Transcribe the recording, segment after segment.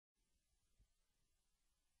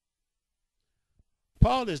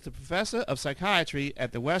Paul is the professor of psychiatry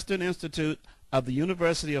at the Western Institute of the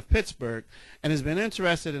University of Pittsburgh and has been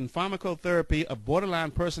interested in pharmacotherapy of borderline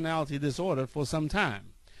personality disorder for some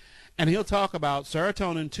time. And he'll talk about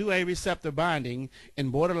serotonin-2A receptor binding in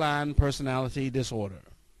borderline personality disorder.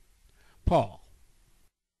 Paul.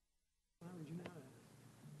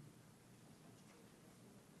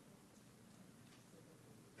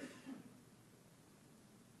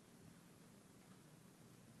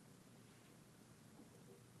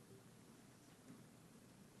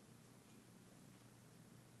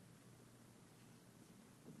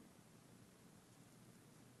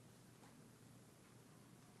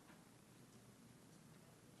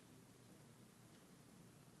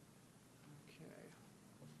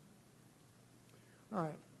 All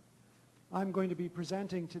right. I'm going to be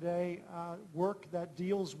presenting today work that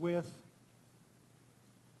deals with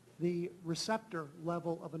the receptor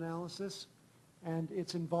level of analysis and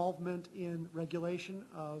its involvement in regulation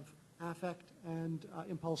of affect and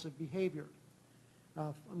impulsive behavior.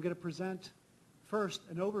 I'm going to present first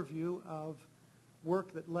an overview of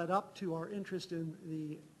work that led up to our interest in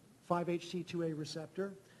the 5-HT2A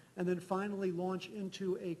receptor, and then finally launch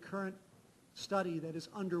into a current study that is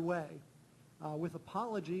underway. With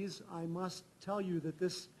apologies, I must tell you that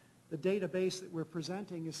the database that we're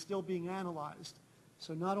presenting is still being analyzed.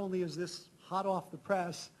 So not only is this hot off the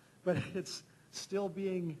press, but it's still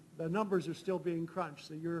being, the numbers are still being crunched.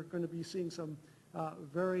 So you're going to be seeing some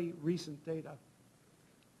very recent data.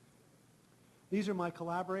 These are my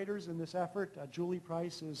collaborators in this effort. Julie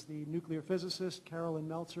Price is the nuclear physicist, Carolyn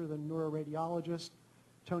Meltzer, the neuroradiologist,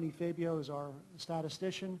 Tony Fabio is our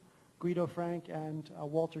statistician, Guido Frank and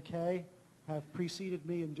Walter Kay have preceded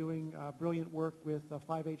me in doing brilliant work with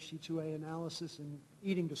 5-HT2A analysis in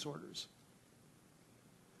eating disorders.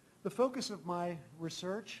 The focus of my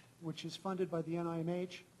research, which is funded by the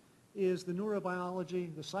NIMH, is the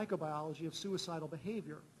neurobiology, the psychobiology of suicidal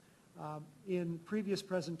behavior. In previous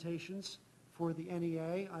presentations for the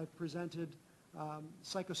NEA, I've presented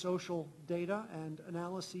psychosocial data and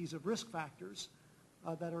analyses of risk factors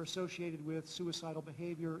that are associated with suicidal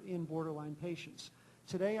behavior in borderline patients.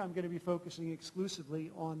 Today I'm going to be focusing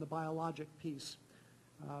exclusively on the biologic piece.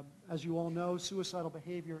 As you all know, suicidal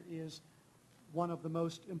behavior is one of the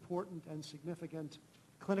most important and significant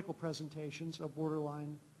clinical presentations of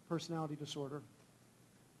borderline personality disorder.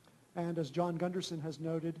 And as John Gunderson has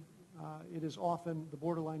noted, it is often the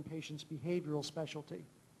borderline patient's behavioral specialty.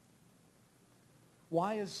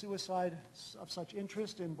 Why is suicide of such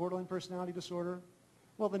interest in borderline personality disorder?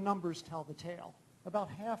 Well, the numbers tell the tale.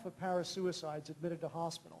 About half of parasuicides admitted to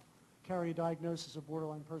hospital carry a diagnosis of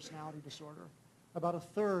borderline personality disorder. About a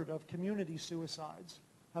third of community suicides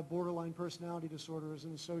have borderline personality disorder as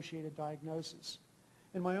an associated diagnosis.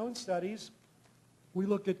 In my own studies, we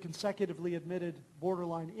looked at consecutively admitted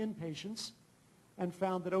borderline inpatients and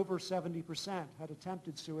found that over 70% had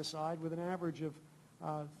attempted suicide with an average of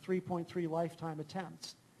 3.3 lifetime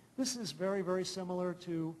attempts. This is very, very similar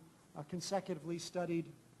to consecutively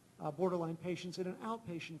studied borderline patients in an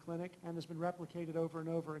outpatient clinic and has been replicated over and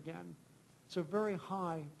over again. So a very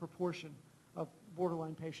high proportion of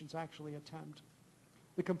borderline patients actually attempt.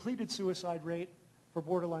 The completed suicide rate for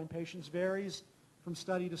borderline patients varies from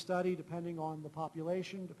study to study depending on the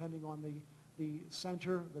population, depending on the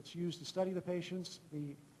center that's used to study the patients,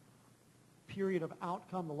 the period of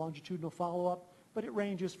outcome, the longitudinal follow-up, but it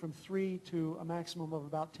ranges from 3 to a maximum of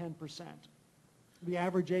about 10%. The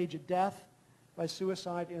average age of death by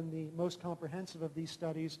suicide in the most comprehensive of these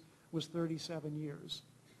studies was 37 years.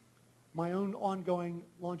 My own ongoing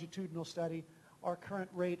longitudinal study, our current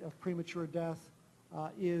rate of premature death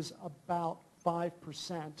is about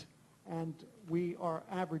 5%, and our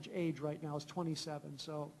average age right now is 27,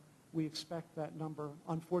 so we expect that number,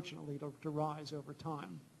 unfortunately, to rise over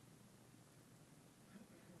time.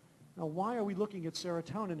 Now, why are we looking at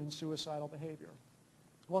serotonin in suicidal behavior?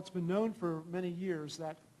 Well, it's been known for many years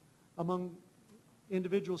that among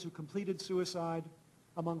individuals who completed suicide,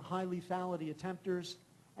 among high lethality attempters,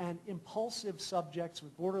 and impulsive subjects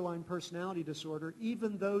with borderline personality disorder,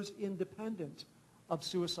 even those independent of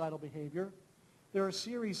suicidal behavior, there are a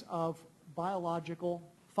series of biological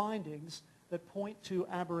findings that point to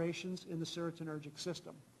aberrations in the serotonergic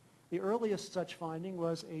system. The earliest such finding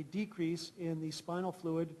was a decrease in the spinal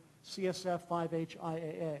fluid CSF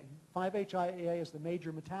 5-HIAA. 5-HIAA is the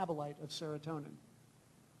major metabolite of serotonin.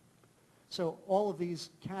 So all of these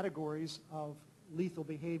categories of lethal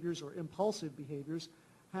behaviors or impulsive behaviors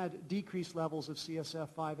had decreased levels of CSF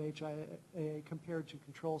 5-HIAA compared to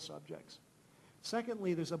control subjects.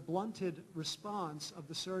 Secondly, there's a blunted response of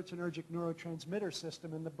the serotonergic neurotransmitter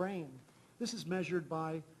system in the brain. This is measured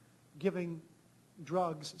by giving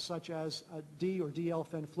drugs such as D or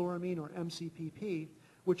DL-fenfluramine or MCPP,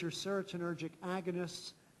 which are serotonergic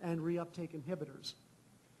agonists and reuptake inhibitors.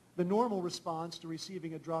 The normal response to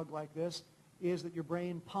receiving a drug like this is that your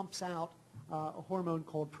brain pumps out a hormone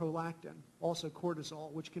called prolactin, also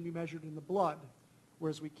cortisol, which can be measured in the blood,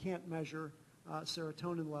 whereas we can't measure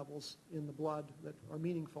serotonin levels in the blood that are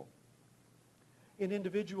meaningful. In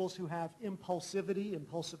individuals who have impulsivity,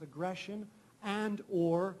 impulsive aggression, and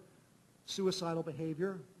or suicidal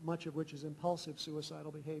behavior, much of which is impulsive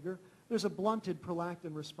suicidal behavior, there's a blunted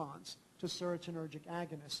prolactin response to serotonergic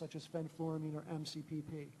agonists such as fenfluramine or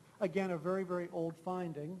MCPP. Again, a very, very old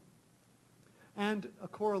finding. And a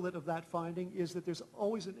correlate of that finding is that there's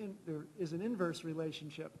always there is an inverse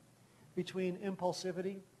relationship between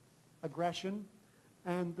impulsivity, aggression,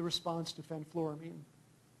 and the response to fenfluramine.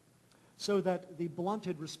 So that the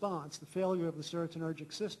blunted response, the failure of the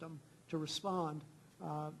serotonergic system to respond,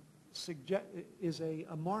 is a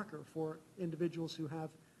marker for individuals who have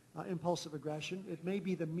impulsive aggression. It may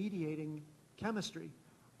be the mediating chemistry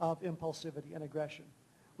of impulsivity and aggression.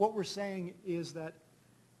 What we're saying is that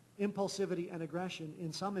impulsivity and aggression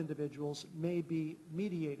in some individuals may be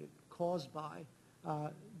mediated, caused by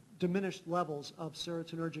diminished levels of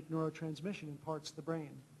serotonergic neurotransmission in parts of the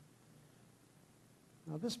brain.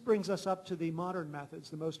 Now, this brings us up to the modern methods,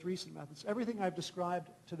 the most recent methods. Everything I've described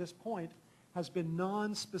to this point has been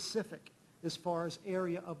non-specific as far as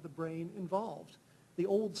area of the brain involved. The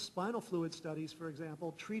old spinal fluid studies, for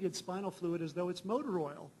example, treated spinal fluid as though it's motor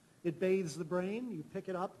oil. It bathes the brain. You pick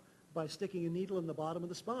it up by sticking a needle in the bottom of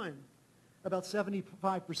the spine. About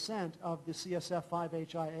 75% of the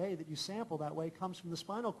CSF5-HIA that you sample that way comes from the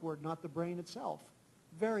spinal cord, not the brain itself.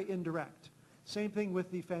 Very indirect. Same thing with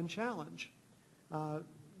the Fen challenge.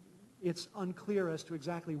 It's unclear as to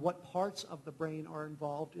exactly what parts of the brain are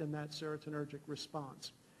involved in that serotonergic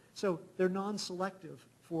response. So they're non-selective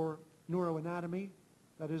for neuroanatomy,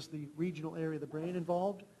 that is the regional area of the brain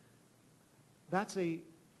involved. That's an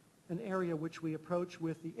area which we approach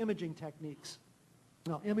with the imaging techniques.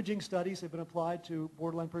 Now, imaging studies have been applied to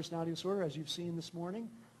borderline personality disorder, as you've seen this morning,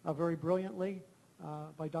 very brilliantly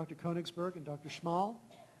by Dr. Koenigsberg and Dr. Schmal.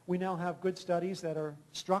 We now have good studies that are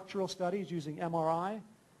structural studies using MRI,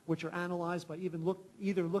 which are analyzed by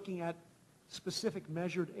either looking at specific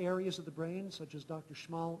measured areas of the brain, such as Dr.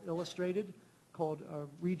 Schmal illustrated, called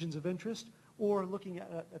regions of interest, or looking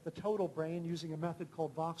at the total brain using a method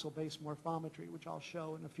called voxel-based morphometry, which I'll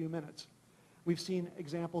show in a few minutes. We've seen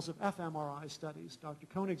examples of fMRI studies, Dr.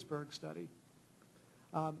 Koenigsberg's study.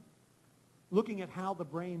 Looking at how the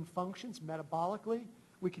brain functions metabolically,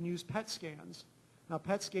 we can use PET scans. Now,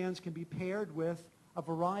 PET scans can be paired with a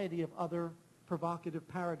variety of other provocative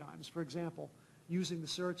paradigms. For example, using the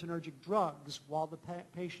serotonergic drugs while the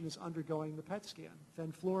patient is undergoing the PET scan.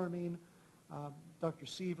 Fenfluramine, Dr.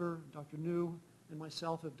 Seaver, Dr. New, and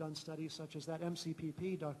myself have done studies such as that.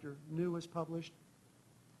 MCPP, Dr. New has published.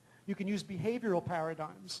 You can use behavioral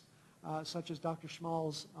paradigms, such as Dr.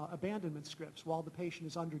 Schmal's abandonment scripts while the patient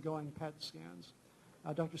is undergoing PET scans.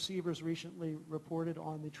 Dr. Seaver's recently reported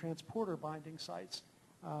on the transporter binding sites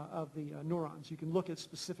of the neurons. You can look at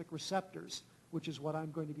specific receptors, which is what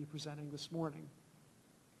I'm going to be presenting this morning.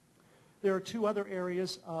 There are two other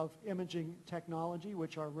areas of imaging technology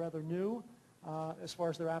which are rather new as far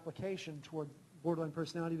as their application toward borderline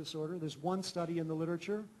personality disorder. There's one study in the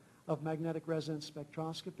literature of magnetic resonance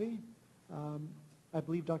spectroscopy. I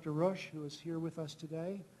believe Dr. Rush, who is here with us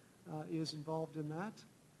today, is involved in that.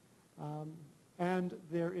 And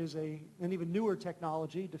there is an even newer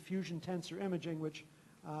technology, diffusion tensor imaging, which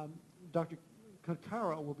Dr.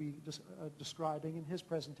 Kakara will be describing in his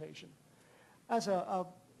presentation. As a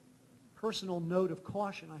personal note of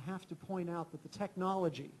caution, I have to point out that the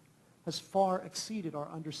technology has far exceeded our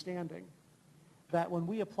understanding. That when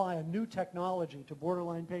we apply a new technology to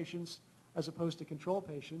borderline patients as opposed to control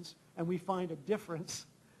patients, and we find a difference,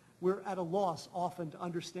 we're at a loss often to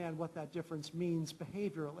understand what that difference means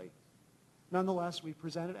behaviorally. Nonetheless, we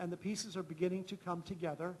present it, and the pieces are beginning to come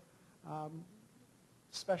together,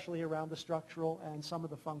 especially around the structural and some of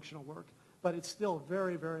the functional work. But it's still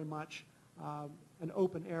very, very much an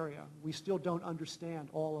open area. We still don't understand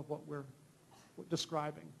all of what we're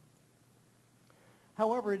describing.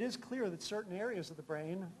 However, it is clear that certain areas of the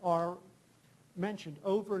brain are mentioned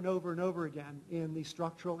over and over and over again in the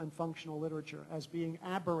structural and functional literature as being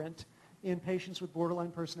aberrant in patients with borderline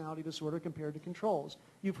personality disorder compared to controls.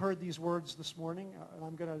 You've heard these words this morning, and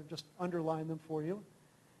I'm going to just underline them for you.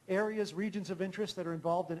 Areas, regions of interest that are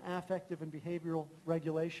involved in affective and behavioral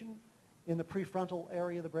regulation in the prefrontal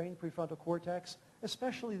area of the brain, prefrontal cortex,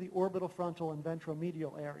 especially the orbital frontal and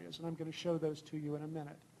ventromedial areas, and I'm going to show those to you in a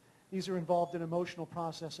minute. These are involved in emotional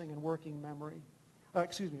processing and working memory.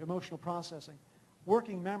 Emotional processing.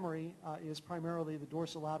 Working memory is primarily the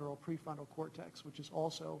dorsolateral prefrontal cortex, which is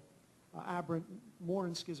also aberrant, more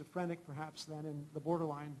in schizophrenic perhaps than in the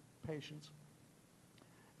borderline patients.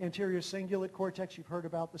 Anterior cingulate cortex, you've heard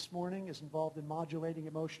about this morning, is involved in modulating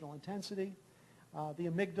emotional intensity. The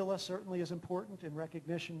amygdala certainly is important in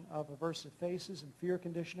recognition of aversive faces and fear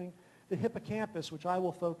conditioning. The hippocampus, which I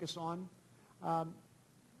will focus on,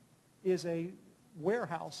 is a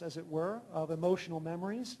warehouse, as it were, of emotional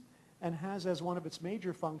memories and has as one of its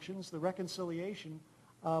major functions the reconciliation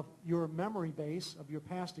of your memory base, of your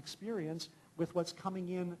past experience, with what's coming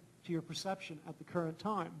in to your perception at the current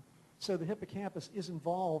time. So the hippocampus is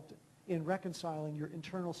involved in reconciling your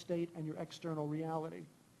internal state and your external reality.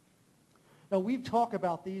 Now, we talk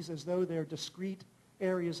about these as though they're discrete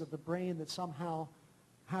areas of the brain that somehow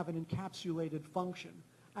have an encapsulated function.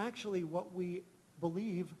 Actually, what we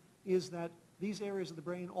believe is that these areas of the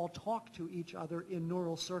brain all talk to each other in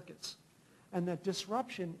neural circuits, and that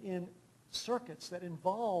disruption in circuits that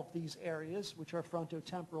involve these areas, which are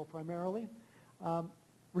frontotemporal primarily,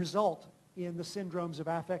 result in the syndromes of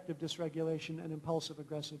affective dysregulation and impulsive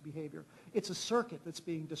aggressive behavior. It's a circuit that's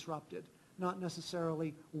being disrupted, not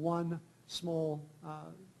necessarily one small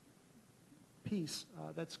piece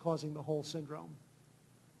that's causing the whole syndrome.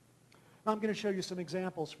 Now I'm going to show you some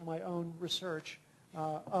examples from my own research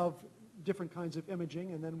of different kinds of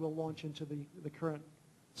imaging, and then we'll launch into the current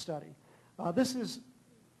study. This is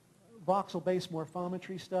voxel-based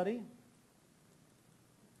morphometry study.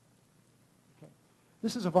 Okay.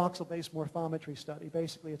 This is a voxel-based morphometry study.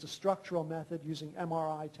 Basically, it's a structural method using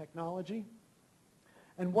MRI technology.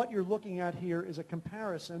 And what you're looking at here is a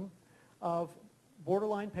comparison of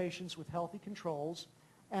borderline patients with healthy controls,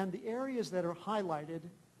 and the areas that are highlighted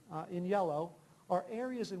in yellow are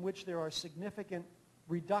areas in which there are significant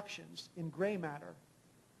reductions in gray matter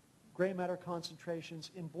concentrations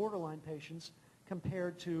in borderline patients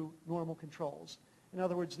compared to normal controls. In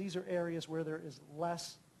other words, these are areas where there is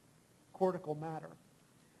less cortical matter.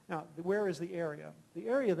 Now, where is the area? The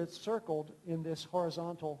area that's circled in this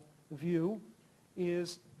horizontal view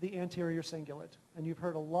is the anterior cingulate. And you've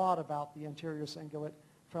heard a lot about the anterior cingulate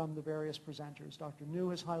from the various presenters. Dr. New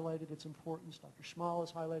has highlighted its importance. Dr. Schmal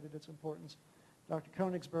has highlighted its importance. Dr.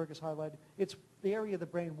 Koenigsberg has highlighted. It's the area of the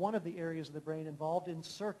brain, one of the areas of the brain involved in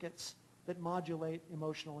circuits that modulate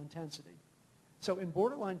emotional intensity. So in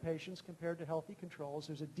borderline patients compared to healthy controls,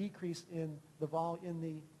 there's a decrease in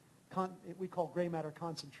we call gray matter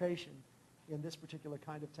concentration in this particular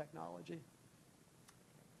kind of technology.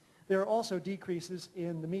 There are also decreases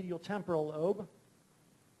in the medial temporal lobe.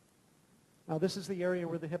 Now this is the area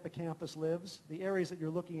where the hippocampus lives. The areas that you're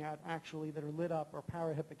looking at actually that are lit up are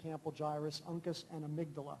parahippocampal gyrus, uncus, and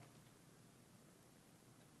amygdala.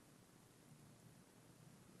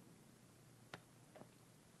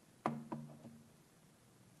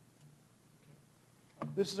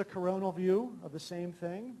 This is a coronal view of the same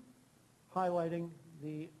thing, highlighting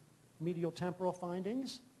the medial temporal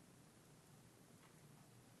findings.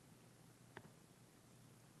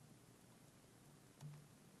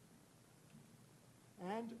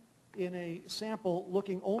 And in a sample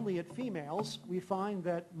looking only at females, we find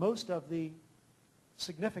that most of the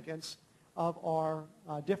significance of our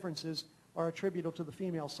differences are attributable to the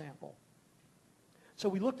female sample. So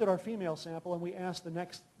we looked at our female sample and we asked the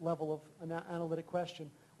next level of an analytic question.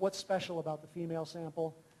 What's special about the female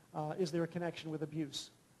sample? Is there a connection with abuse?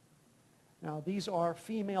 Now these are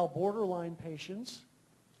female borderline patients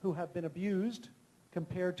who have been abused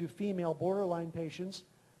compared to female borderline patients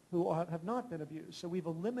who have not been abused. So we've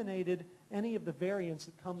eliminated any of the variance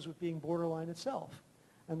that comes with being borderline itself.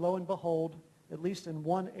 And lo and behold, at least in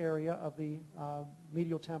one area of the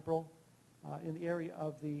medial temporal, in the area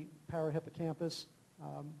of the parahippocampus,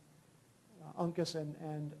 uncus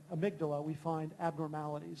and amygdala, we find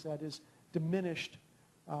abnormalities, that is diminished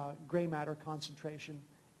gray matter concentration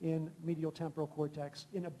in medial temporal cortex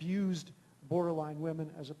in abused borderline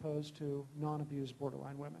women as opposed to non-abused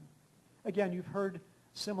borderline women. Again, you've heard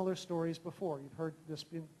similar stories before. You've heard this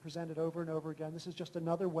being presented over and over again. This is just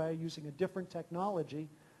another way, using a different technology,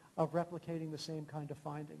 of replicating the same kind of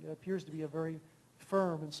finding. It appears to be a very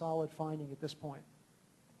firm and solid finding at this point.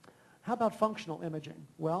 How about functional imaging?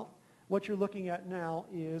 Well, what you're looking at now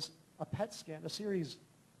is a PET scan, a series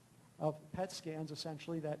of PET scans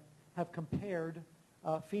essentially that have compared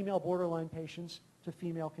female borderline patients to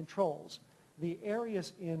female controls. The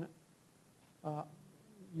areas in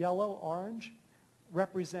yellow, orange,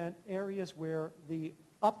 represent areas where the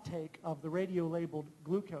uptake of the radio-labeled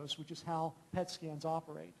glucose, which is how PET scans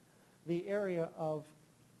operate. The area of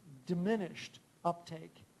diminished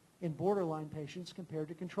uptake in borderline patients compared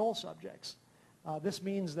to control subjects. This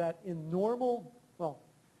means that in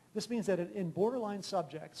borderline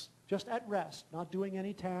subjects, just at rest, not doing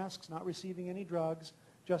any tasks, not receiving any drugs,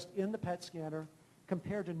 just in the PET scanner,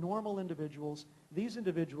 compared to normal individuals, these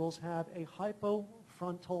individuals have a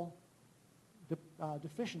hypofrontal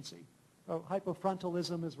deficiency.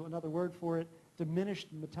 Hypofrontalism is another word for it, diminished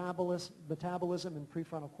metabolism in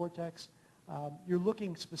prefrontal cortex. You're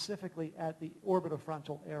looking specifically at the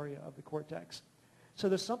orbitofrontal area of the cortex. So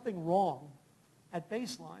there's something wrong at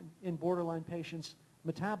baseline in borderline patients'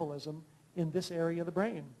 metabolism in this area of the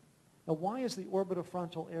brain. Now, why is the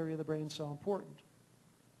orbitofrontal area of the brain so important?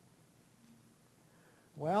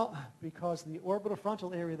 Well, because the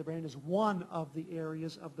orbitofrontal area of the brain is one of the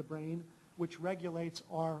areas of the brain which regulates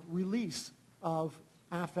our release of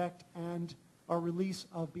affect and our release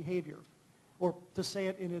of behavior. Or to say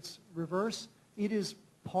it in its reverse, it is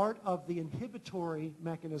part of the inhibitory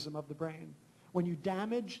mechanism of the brain. When you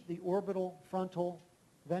damage the orbital frontal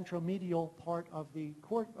ventromedial part of the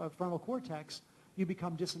frontal cortex, you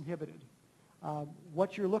become disinhibited.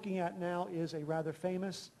 What you're looking at now is a rather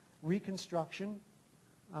famous reconstruction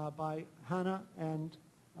by Hannah and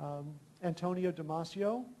Antonio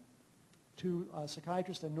Damasio, two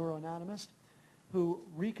psychiatrists and neuroanatomist, who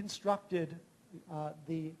reconstructed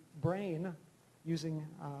the brain using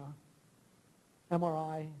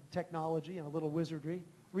MRI technology and a little wizardry,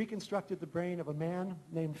 reconstructed the brain of a man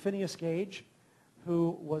named Phineas Gage,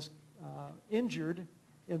 who was injured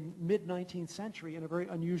in mid-19th century in a very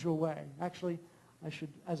unusual way. Actually, I should,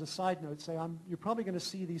 as a side note, say you're probably going to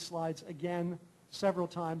see these slides again several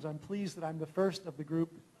times. I'm pleased that I'm the first of the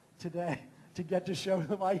group today to get to show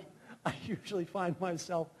them. I usually find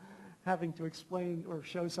myself having to explain or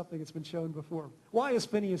show something that's been shown before. Why is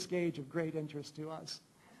Phineas Gage of great interest to us?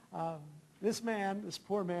 This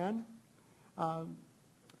poor man,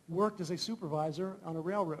 worked as a supervisor on a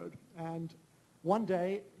railroad, and one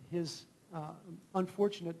day his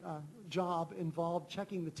unfortunate job involved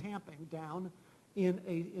checking the tamping down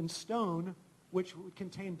in stone which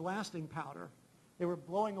contained blasting powder. They were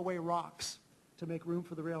blowing away rocks to make room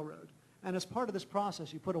for the railroad. And as part of this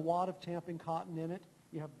process, you put a wad of tamping cotton in it,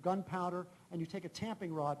 you have gunpowder, and you take a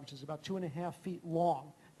tamping rod, which is about 2.5 feet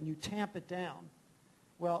long, and you tamp it down.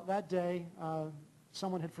 Well, that day,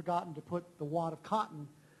 someone had forgotten to put the wad of cotton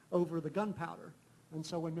over the gunpowder. And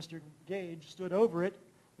so when Mr. Gage stood over it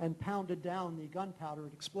and pounded down the gunpowder,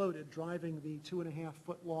 it exploded, driving the 2.5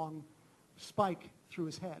 foot long spike through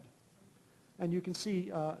his head. And you can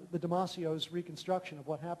see the Damasio's reconstruction of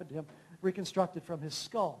what happened to him, reconstructed from his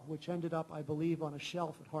skull, which ended up, I believe, on a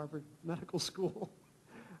shelf at Harvard Medical School.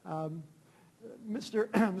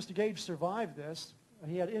 Mr. Gage survived this.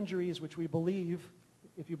 He had injuries which we believe,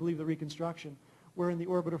 if you believe the reconstruction, were in the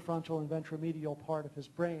orbitofrontal and ventromedial part of his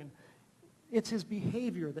brain. It's his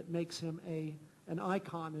behavior that makes him an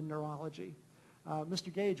icon in neurology.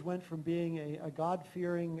 Mr. Gage went from being a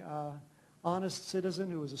God-fearing, honest citizen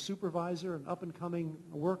who was a supervisor, an up-and-coming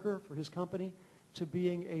worker for his company, to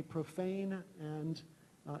being a profane and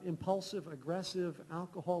impulsive, aggressive,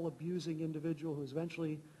 alcohol-abusing individual who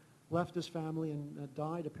eventually left his family and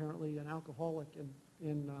died, apparently an alcoholic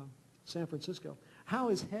in San Francisco. How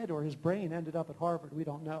his head or his brain ended up at Harvard, we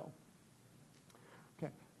don't know.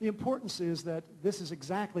 Okay. The importance is that this is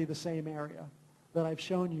exactly the same area that I've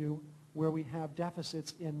shown you where we have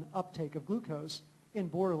deficits in uptake of glucose in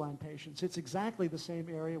borderline patients. It's exactly the same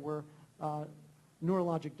area where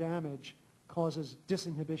neurologic damage causes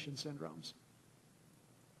disinhibition syndromes.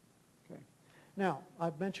 Okay. Now,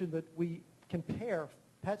 I've mentioned that we compare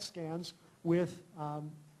PET scans with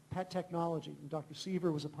PET technology. And Dr.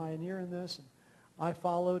 Seaver was a pioneer in this, and I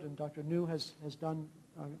followed, and Dr. New has done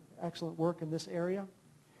excellent work in this area.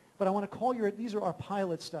 But I want to call these are our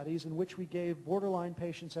pilot studies in which we gave borderline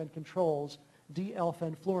patients and controls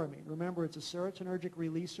D-L-fenfluramine. Remember, it's a serotonergic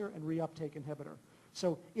releaser and reuptake inhibitor.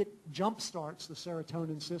 So it jump-starts the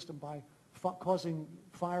serotonin system by causing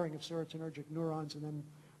firing of serotonergic neurons and then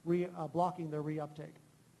blocking their reuptake.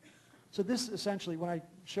 So this essentially, when I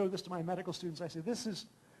show this to my medical students, I say, this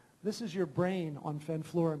is your brain on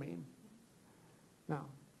fenfluramine. Now,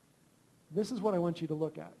 this is what I want you to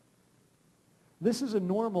look at. This is a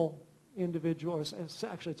normal individual, or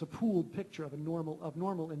actually it's a pooled picture of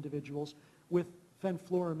normal individuals with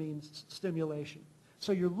fenfluramine stimulation.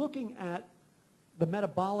 So you're looking at the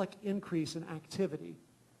metabolic increase in activity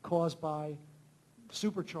caused by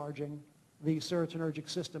supercharging the serotonergic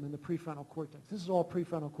system in the prefrontal cortex. This is all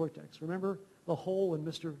prefrontal cortex. Remember the hole in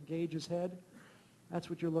Mr. Gage's head? That's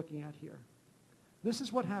what you're looking at here. This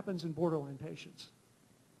is what happens in borderline patients.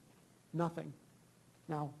 Nothing.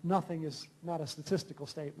 Now, nothing is not a statistical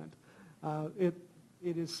statement. It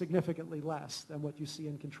is significantly less than what you see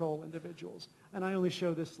in control individuals. And I only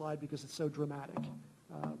show this slide because it's so dramatic.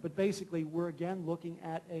 But basically, we're again looking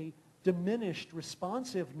at a diminished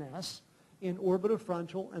responsiveness in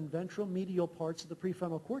orbitofrontal and ventral medial parts of the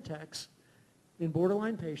prefrontal cortex in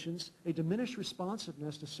borderline patients, a diminished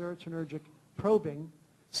responsiveness to serotonergic probing,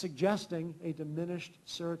 suggesting a diminished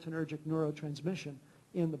serotonergic neurotransmission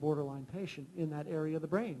in the borderline patient in that area of the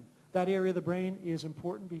brain. That area of the brain is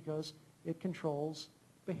important because it controls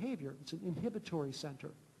behavior. It's an inhibitory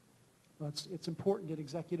center. It's important in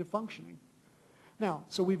executive functioning. Now,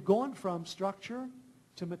 so we've gone from structure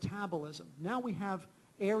to metabolism. Now we have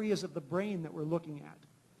areas of the brain that we're looking at.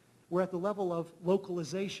 We're at the level of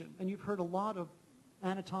localization. And you've heard a lot of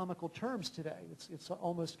anatomical terms today. It's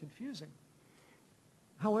almost confusing.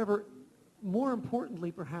 However, more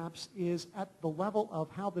importantly, perhaps, is at the level of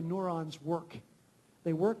how the neurons work.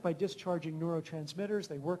 They work by discharging neurotransmitters.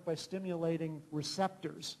 They work by stimulating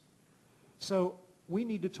receptors. So we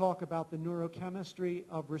need to talk about the neurochemistry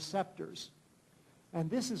of receptors. And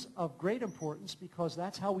this is of great importance because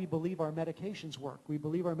that's how we believe our medications work. We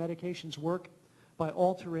believe our medications work by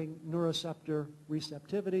altering neuroreceptor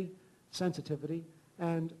receptivity, sensitivity,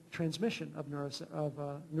 and transmission of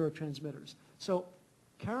neurotransmitters. So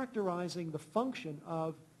characterizing the function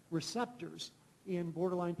of receptors in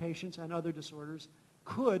borderline patients and other disorders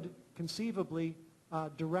could conceivably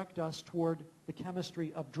direct us toward the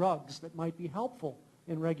chemistry of drugs that might be helpful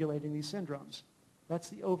in regulating these syndromes. That's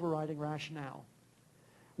the overriding rationale.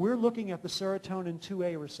 We're looking at the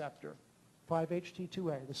serotonin-2A receptor,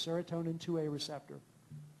 5-HT2A, the serotonin-2A receptor.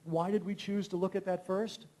 Why did we choose to look at that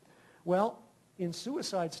first? Well, in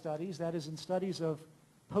suicide studies, that is in studies of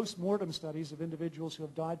post-mortem studies of individuals who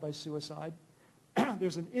have died by suicide,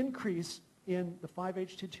 there's an increase in the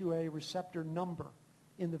 5-HT2A receptor number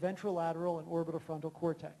in the ventrolateral and orbitofrontal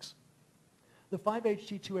cortex. The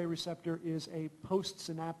 5-HT2A receptor is a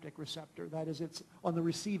postsynaptic receptor. That is, it's on the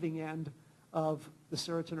receiving end of the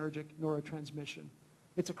serotonergic neurotransmission.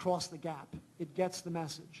 It's across the gap. It gets the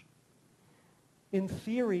message. In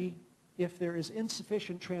theory, if there is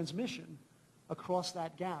insufficient transmission across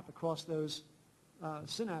that gap, across those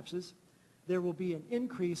synapses, there will be an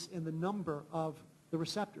increase in the number of the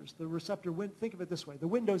receptors. The receptor, think of it this way, the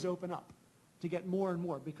windows open up to get more and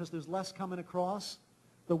more. Because there's less coming across,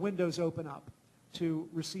 the windows open up to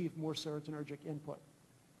receive more serotonergic input.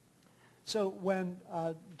 So when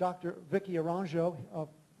Dr. Vicky Aranjo,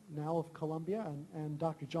 now of Columbia, and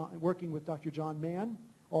working with Dr. John Mann,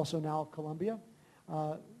 also now of Columbia,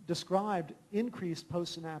 described increased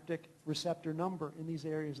postsynaptic receptor number in these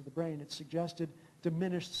areas of the brain, it suggested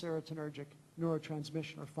diminished serotonergic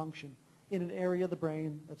neurotransmission or function in an area of the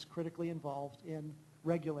brain that's critically involved in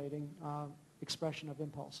regulating expression of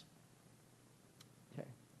impulse. Okay.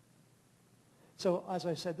 So as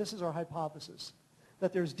I said, this is our hypothesis,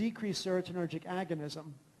 that there's decreased serotonergic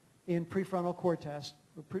agonism in prefrontal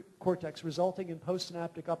cortex resulting in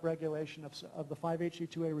postsynaptic upregulation of the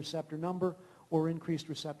 5-HT2A receptor number or increased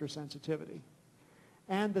receptor sensitivity.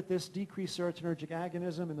 And that this decreased serotonergic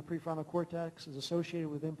agonism in the prefrontal cortex is associated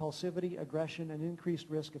with impulsivity, aggression, and increased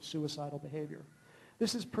risk of suicidal behavior.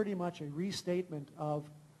 This is pretty much a restatement of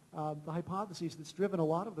the hypotheses that's driven a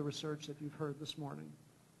lot of the research that you've heard this morning.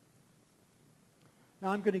 Now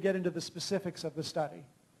I'm going to get into the specifics of the study.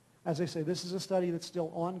 As I say, this is a study that's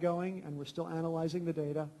still ongoing and we're still analyzing the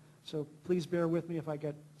data, so please bear with me if I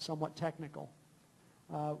get somewhat technical.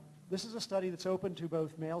 This is a study that's open to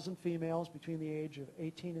both males and females between the age of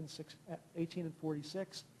 18 and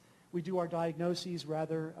 46. We do our diagnoses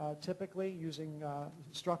rather typically using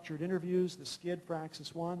structured interviews, the SCID for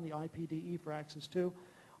Axis 1, the IPDE for Axis 2.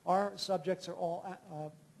 Our subjects are all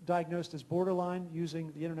diagnosed as borderline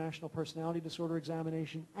using the International Personality Disorder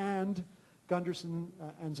Examination and Gunderson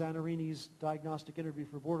and Zanarini's diagnostic interview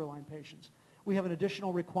for borderline patients. We have an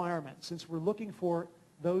additional requirement. Since we're looking for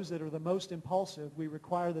those that are the most impulsive, we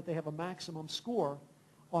require that they have a maximum score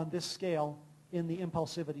on this scale in the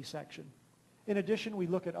impulsivity section. In addition, we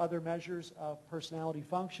look at other measures of personality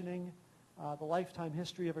functioning, the lifetime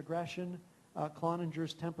history of aggression,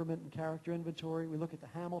 Cloninger's temperament and character inventory. We look at the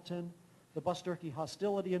Hamilton, the Busturkey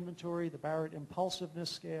hostility inventory, the Barrett impulsiveness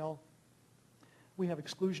scale. We have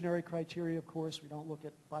exclusionary criteria, of course. We don't look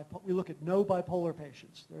at we look at no bipolar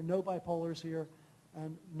patients. There are no bipolars here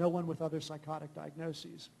and no one with other psychotic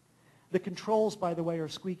diagnoses. The controls, by the way, are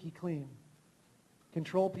squeaky clean.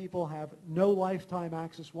 Control people have no lifetime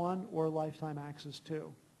Axis 1 or lifetime Axis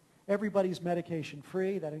 2. Everybody's medication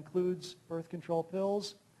free. That includes birth control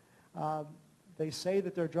pills. They say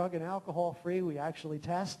that they're drug and alcohol free. We actually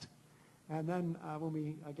test. And then when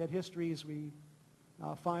we get histories, we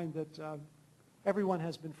find that everyone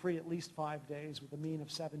has been free at least 5 days with a mean of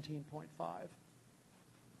 17.5.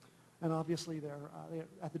 And obviously,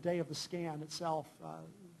 at the day of the scan itself,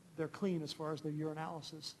 they're clean as far as their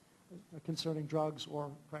urinalysis concerning drugs or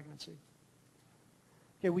pregnancy.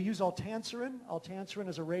 Okay, we use altancerin. Altancerin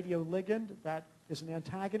is a radioligand that is an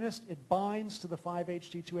antagonist. It binds to the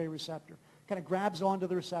 5-HT2A receptor, kind of grabs onto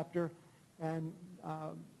the receptor, and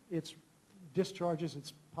it discharges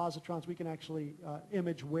its positrons. We can actually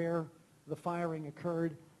image where the firing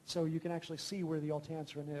occurred, so you can actually see where the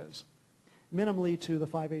altancerin is, minimally to the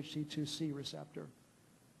 5-HT2C receptor.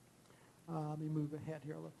 Let me move ahead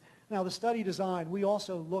here a little. Now, the study design, we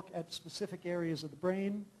also look at specific areas of the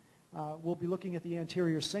brain. We'll be looking at the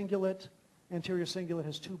anterior cingulate. Anterior cingulate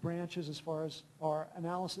has 2 branches as far as our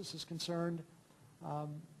analysis is concerned,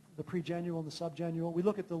 the pregenual and the subgenual. We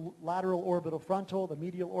look at the lateral orbital frontal, the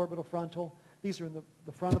medial orbital frontal. These are in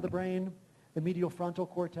the front of the brain, the medial frontal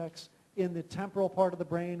cortex. In the temporal part of the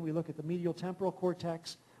brain, we look at the medial temporal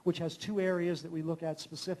cortex, which has 2 areas that we look at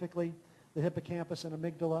specifically, the hippocampus and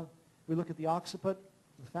amygdala. We look at the occiput,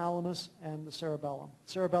 the thalamus, and the cerebellum.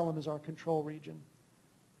 Cerebellum is our control region.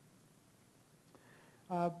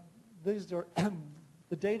 These are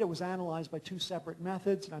the data was analyzed by 2 separate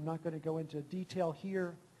methods, and I'm not going to go into detail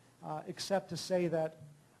here, except to say that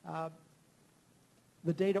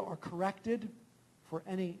the data are corrected for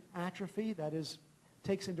any atrophy, that is,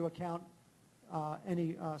 takes into account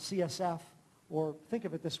any CSF, or think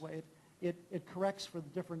of it this way, it corrects for the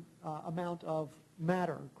different amount of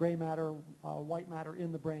matter, gray matter, white matter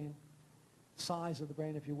in the brain, size of the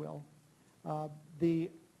brain, if you will. The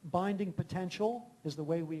binding potential is the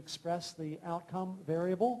way we express the outcome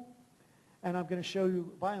variable. And I'm going to show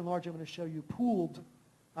you, by and large, I'm going to show you pooled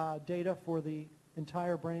data for the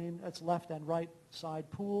entire brain. That's left and right side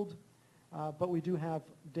pooled. But we do have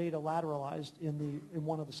data lateralized in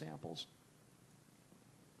one of the samples.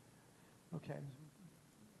 Okay.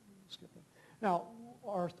 Skip that. Now,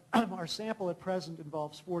 our sample at present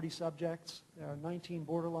involves 40 subjects. There are 19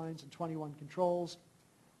 borderlines and 21 controls.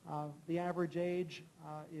 The average age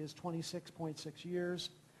is 26.6 years.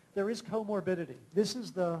 There is comorbidity. This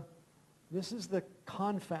is the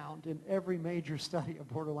confound in every major study of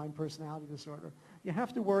borderline personality disorder. You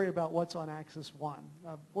have to worry about what's on axis 1.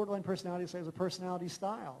 Borderline personality disorder is a personality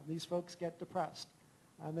style. These folks get depressed,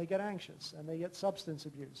 and they get anxious, and they get substance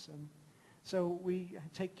abuse. And so we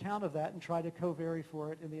take count of that and try to covary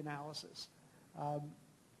for it in the analysis.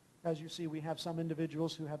 As you see, we have some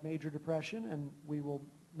individuals who have major depression, and we will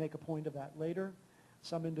make a point of that later.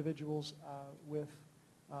 Some individuals with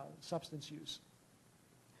substance use.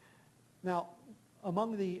 Now,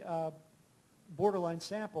 among the borderline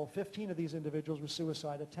sample, 15 of these individuals were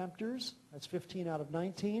suicide attempters. That's 15 out of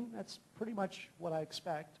 19. That's pretty much what I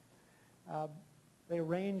expect. They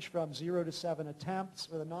range from 0 to 7 attempts,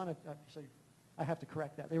 with a I have to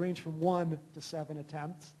correct that. They range from 1 to 7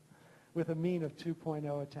 attempts, with a mean of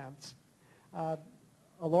 2.0 attempts. A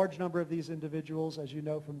large number of these individuals, as you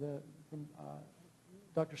know from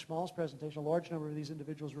Dr. Small's presentation, a large number of these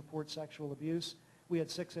individuals report sexual abuse. We had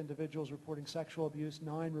 6 individuals reporting sexual abuse,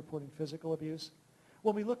 9 reporting physical abuse.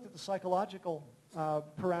 When we looked at the psychological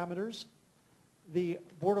parameters, the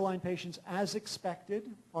borderline patients, as expected,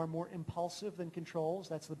 are more impulsive than controls.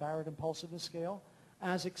 That's the Barrett Impulsiveness Scale.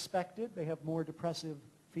 As expected, they have more depressive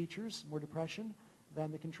features, more depression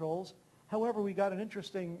than the controls. However, we got an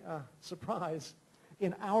interesting surprise.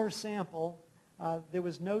 In our sample, there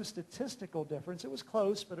was no statistical difference. It was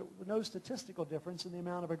close, but no statistical difference in the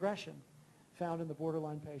amount of aggression found in the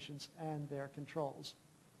borderline patients and their controls.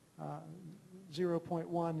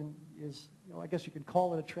 0.1 is, I guess you could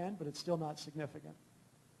call it a trend, but it's still not significant.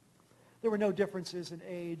 There were no differences in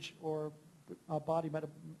age or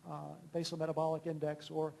basal metabolic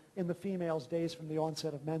index, or in the females' days from the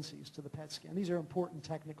onset of menses to the PET scan. These are important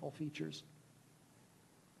technical features.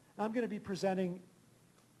 I'm going to be presenting,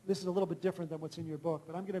 this is a little bit different than what's in your book,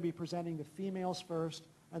 but I'm going to be presenting the females first,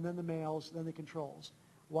 and then the males, then the controls.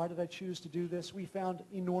 Why did I choose to do this? We found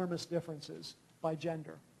enormous differences by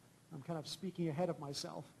gender. I'm kind of speaking ahead of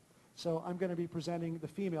myself. So I'm going to be presenting the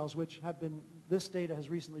females, which have been, this data has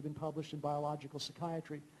recently been published in Biological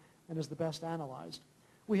Psychiatry and is the best analyzed.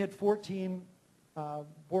 We had 14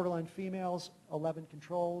 borderline females, 11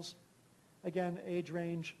 controls. Again, age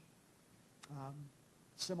range,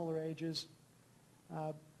 similar ages.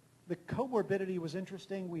 The comorbidity was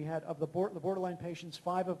interesting. We had, of the borderline patients,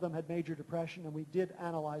 5 of them had major depression, and we did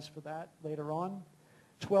analyze for that later on.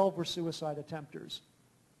 12 were suicide attempters.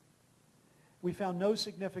 We found no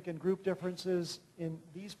significant group differences in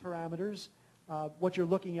these parameters. what you're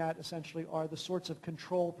looking at essentially are the sorts of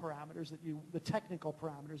control parameters that the technical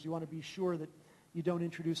parameters. You want to be sure that you don't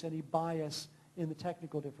introduce any bias in the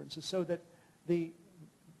technical differences, so that the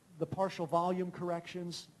partial volume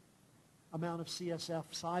corrections, amount of CSF,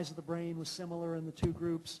 size of the brain was similar in the two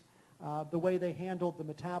groups. The way they handled the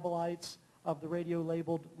metabolites of the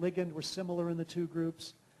radio-labeled ligand were similar in the two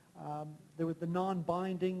groups. The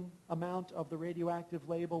non-binding amount of the radioactive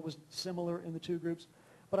label was similar in the two groups.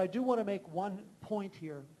 But I do want to make one point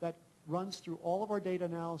here that runs through all of our data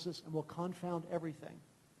analysis and will confound everything.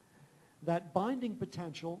 That binding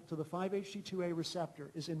potential to the 5-HT2A receptor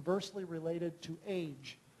is inversely related to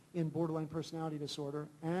age in borderline personality disorder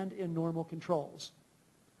and in normal controls.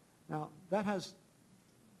 Now, that has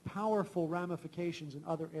powerful ramifications in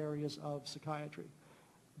other areas of psychiatry.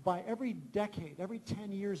 By every decade, every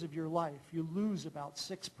 10 years of your life, you lose about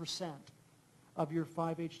 6% of your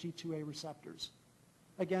 5-HT2A receptors.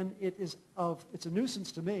 Again, it's a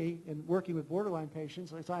nuisance to me in working with borderline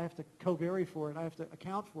patients. I have to covary for it. I have to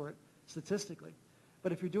account for it statistically.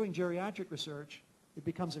 But if you're doing geriatric research, it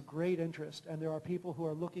becomes a great interest, and there are people who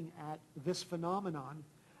are looking at this phenomenon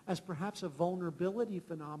as perhaps a vulnerability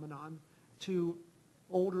phenomenon to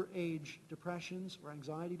older age depressions or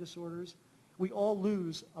anxiety disorders. We all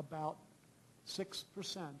lose about 6%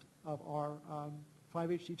 of our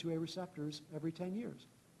 5-HT2A receptors every 10 years.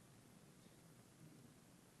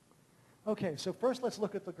 Okay, so first let's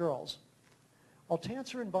look at the girls.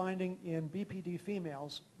 Altancerin binding in BPD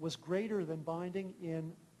females was greater than binding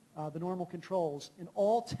in the normal controls in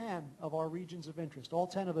all 10 of our regions of interest, all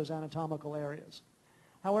 10 of those anatomical areas.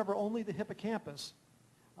 However, only the hippocampus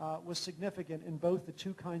was significant in both the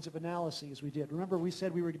two kinds of analyses we did. Remember, we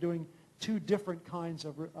said we were doing two different kinds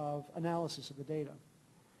of analysis of the data.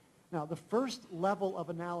 Now, the first level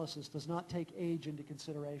of analysis does not take age into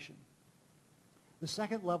consideration. The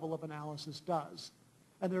second level of analysis does.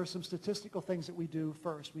 And there are some statistical things that we do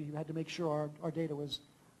first. We had to make sure our data was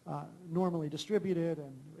normally distributed,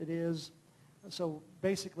 and it is. So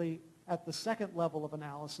basically, at the second level of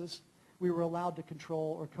analysis, we were allowed to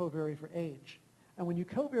control or covary for age. And when you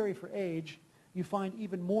covary for age, you find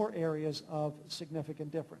even more areas of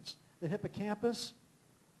significant difference. The hippocampus,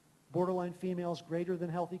 borderline females greater than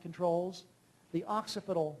healthy controls. The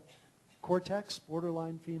occipital cortex,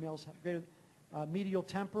 borderline females greater than medial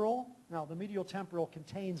temporal. Now, the medial temporal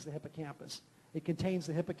contains the hippocampus. It contains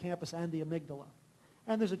the hippocampus and the amygdala.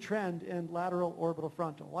 And there's a trend in lateral orbital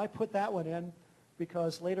frontal. Well, I put that one in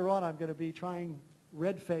because later on I'm going to be trying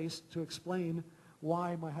red-faced to explain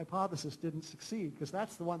why my hypothesis didn't succeed, because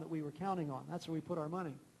that's the one that we were counting on. That's where we put our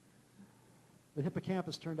money. The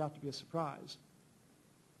hippocampus turned out to be a surprise.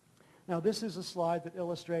 Now, this is a slide that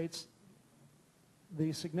illustrates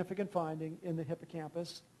the significant finding in the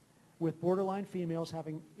hippocampus with borderline females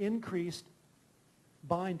having increased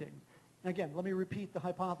binding. Again, let me repeat the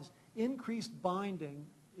hypothesis. Increased binding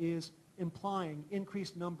is implying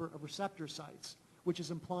increased number of receptor sites, which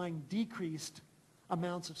is implying decreased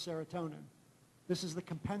amounts of serotonin. This is the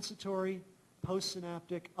compensatory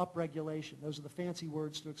postsynaptic upregulation. Those are the fancy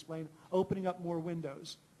words to explain opening up more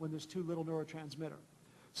windows when there's too little neurotransmitter.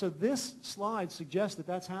 So this slide suggests that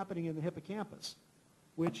that's happening in the hippocampus,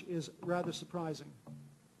 which is rather surprising.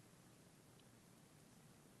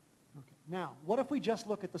 Okay. Now, what if we just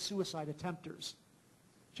look at the suicide attempters?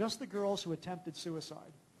 Just the girls who attempted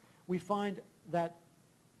suicide. We find that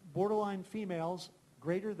borderline females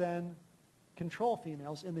greater than control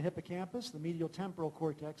females in the hippocampus, the medial temporal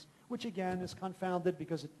cortex, which again is confounded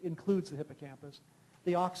because it includes the hippocampus,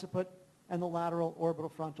 the occiput, and the lateral orbital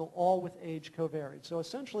frontal, all with age covaried. So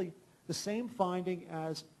essentially the same finding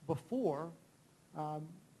as before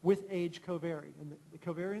with age covaried. And the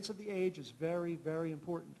covariance of the age is very, very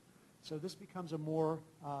important. So this becomes a more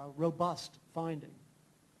robust finding.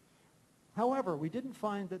 However, we didn't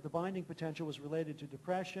find that the binding potential was related to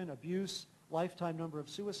depression, abuse, lifetime number of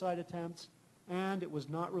suicide attempts, and it was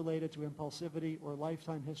not related to impulsivity or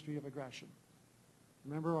lifetime history of aggression.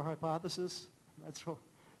 Remember our hypothesis? So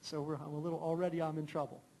I'm in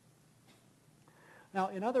trouble. Now,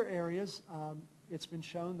 in other areas, it's been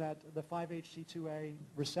shown that the 5-HT2A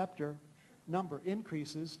receptor number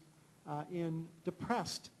increases in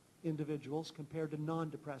depressed individuals compared to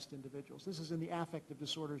non-depressed individuals. This is in the affective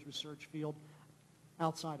disorders research field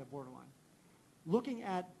outside of borderline. Looking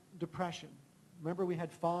at depression, remember we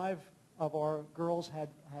had 5 of our girls had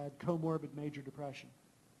comorbid major depression.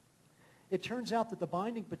 It turns out that the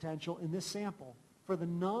binding potential in this sample for the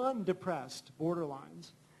non-depressed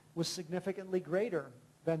borderlines was significantly greater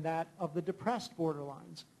than that of the depressed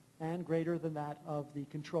borderlines and greater than that of the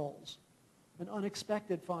controls. an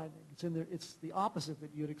unexpected finding. It's the opposite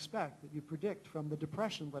that you'd expect, that you predict from the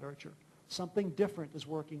depression literature. Something different is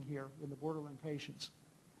working here in the borderline patients.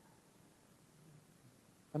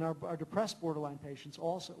 And our depressed borderline patients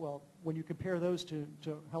also, well, when you compare those to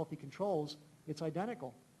healthy controls, it's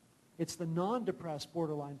identical. It's the non-depressed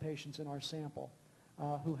borderline patients in our sample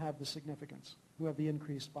who have the significance, who have the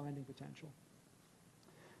increased binding potential.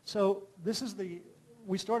 So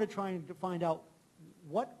we started trying to find out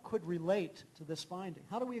what could relate to this finding.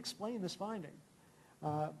 How do we explain this finding?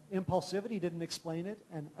 Impulsivity didn't explain it,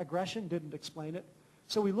 and aggression didn't explain it.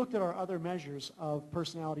 So we looked at our other measures of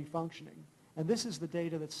personality functioning. And this is the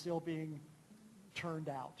data that's still being turned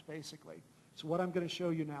out, basically. So what I'm going to show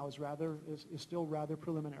you now is still rather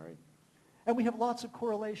preliminary. And we have lots of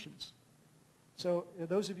correlations. So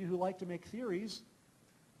those of you who like to make theories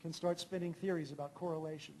can start spinning theories about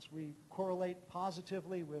correlations. We correlate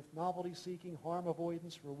positively with novelty seeking, harm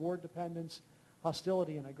avoidance, reward dependence,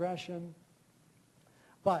 hostility and aggression.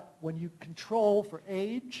 But when you control for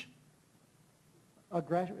age,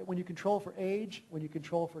 when you control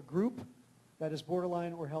for group, that is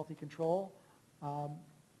borderline or healthy control,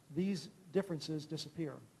 these differences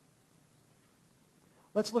disappear.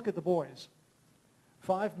 Let's look at the boys.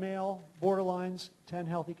 5 male borderlines, 10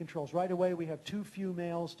 healthy controls. Right away, we have too few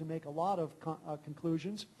males to make a lot of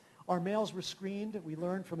conclusions. Our males were screened. We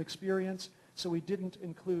learned from experience, so we didn't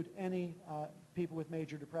include any people with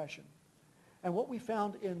major depression. And what we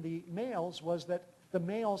found in the males was that the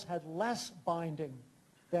males had less binding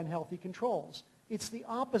than healthy controls. It's the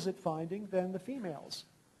opposite finding than the females.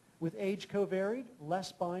 With age covariate,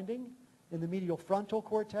 less binding in the medial frontal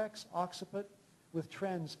cortex, occiput, with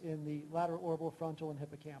trends in the lateral orbital frontal and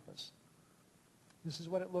hippocampus. This is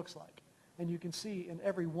what it looks like. And you can see in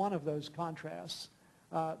every one of those contrasts,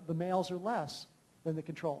 the males are less than the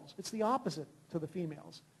controls. It's the opposite to the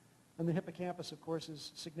females. And the hippocampus, of course,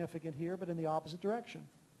 is significant here, but in the opposite direction.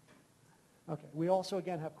 Okay, we also,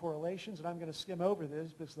 again, have correlations, and I'm going to skim over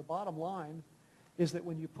this because the bottom line is that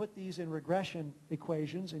when you put these in regression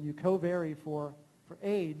equations and you covary for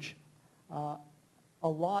age, a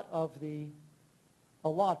lot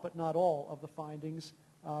but not all of the findings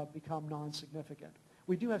become non-significant.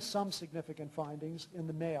 We do have some significant findings in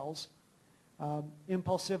the males.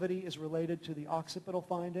 Impulsivity is related to the occipital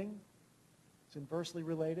finding. It's inversely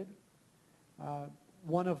related.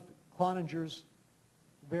 One of Cloninger's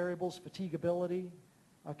variables, fatigability,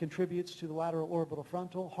 contributes to the lateral orbital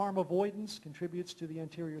frontal. Harm avoidance contributes to the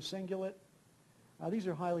anterior cingulate. These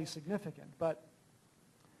are highly significant, but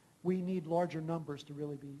we need larger numbers to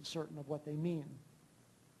really be certain of what they mean.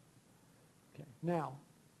 Okay, now,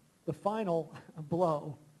 the final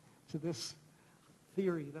blow to this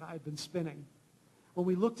theory that I've been spinning. When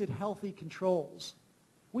we looked at healthy controls,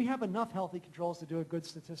 we have enough healthy controls to do a good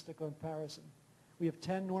statistical comparison. We have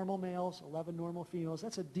 10 normal males, 11 normal females.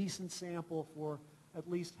 That's a decent sample for at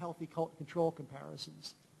least healthy control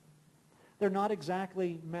comparisons. They're not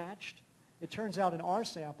exactly matched. It turns out in our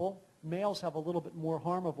sample, males have a little bit more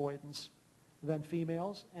harm avoidance than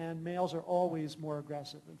females, and males are always more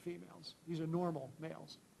aggressive than females. These are normal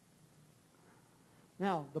males.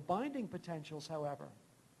 Now, the binding potentials, however,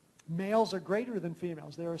 males are greater than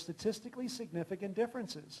females. There are statistically significant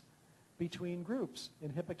differences between groups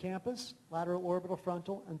in hippocampus, lateral orbital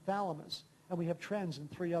frontal, and thalamus, and we have trends in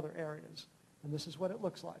 3 other areas. And this is what it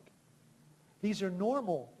looks like. These are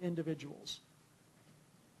normal individuals.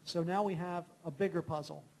 So now we have a bigger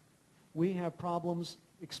puzzle. We have problems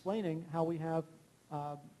explaining how we have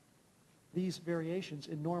these variations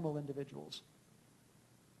in normal individuals.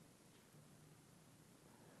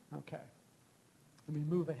 Okay. Let me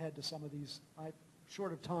move ahead to some of these. I'm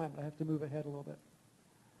short of time, but I have to move ahead a little bit.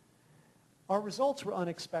 Our results were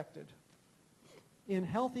unexpected. In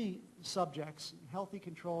healthy subjects, healthy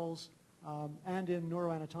controls, and in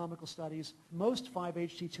neuroanatomical studies, most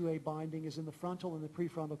 5-HT2A binding is in the frontal and the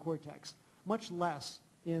prefrontal cortex, much less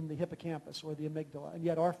in the hippocampus or the amygdala, and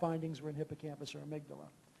yet our findings were in hippocampus or amygdala.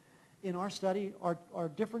 In our study, our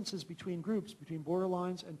differences between groups, between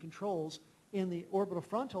borderlines and controls, in the orbital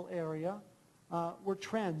frontal area were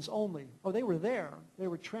trends only. Oh, they were there. They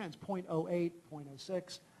were trends, 0.08,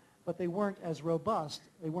 0.06, but they weren't as robust.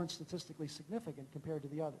 They weren't statistically significant compared to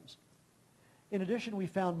the others. In addition, we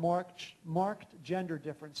found marked gender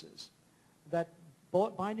differences, that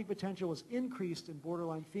binding potential was increased in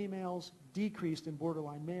borderline females, decreased in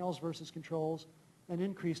borderline males versus controls, and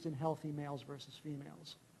increased in healthy males versus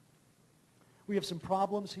females. We have some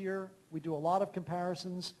problems here. We do a lot of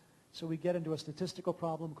comparisons, so we get into a statistical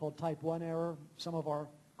problem called type 1 error. Some of our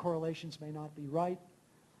correlations may not be right.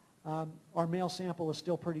 Our male sample is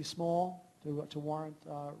still pretty small. to warrant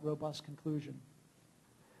robust conclusion.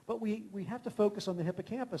 But we have to focus on the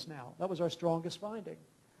hippocampus now. That was our strongest finding.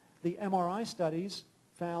 The MRI studies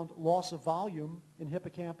found loss of volume in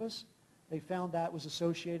hippocampus. They found that was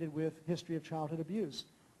associated with history of childhood abuse.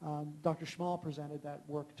 Dr. Schmal presented that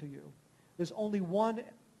work to you. There's only one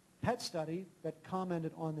PET study that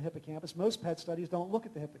commented on the hippocampus. Most PET studies don't look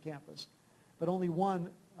at the hippocampus, but only one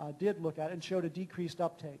did look at it and showed a decreased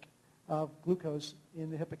uptake of glucose in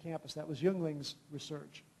the hippocampus. That was Jungling's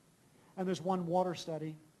research. And there's one water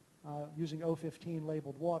study using O15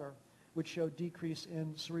 labeled water, which showed decrease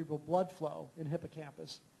in cerebral blood flow in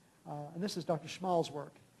hippocampus. And this is Dr. Schmal's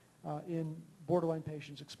work in borderline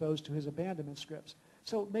patients exposed to his abandonment scripts.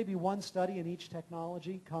 So maybe one study in each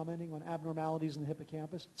technology commenting on abnormalities in the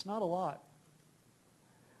hippocampus. It's not a lot.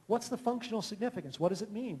 What's the functional significance? What does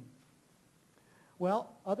it mean?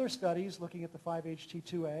 Well, other studies looking at the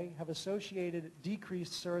 5-HT2A have associated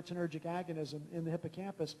decreased serotonergic agonism in the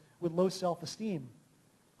hippocampus with low self-esteem,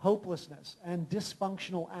 hopelessness, and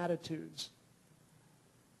dysfunctional attitudes.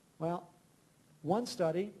 Well, one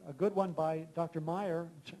study, a good one by Dr. Meyer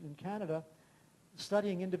in Canada,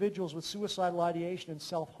 studying individuals with suicidal ideation and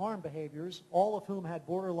self-harm behaviors, all of whom had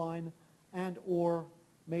borderline and or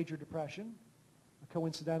major depression,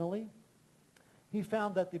 coincidentally. He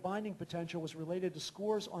found that the binding potential was related to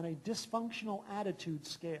scores on a dysfunctional attitude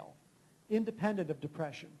scale, independent of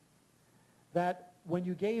depression. That when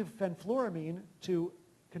you gave fenfluramine to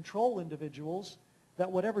control individuals,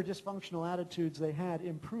 that whatever dysfunctional attitudes they had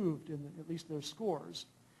improved in at least their scores.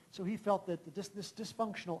 So he felt that this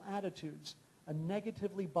dysfunctional attitudes, a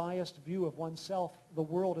negatively biased view of oneself, the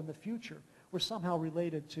world, and the future, were somehow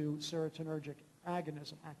related to serotonergic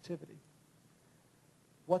agonism activity.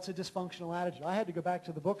 What's a dysfunctional attitude? I had to go back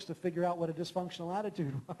to the books to figure out what a dysfunctional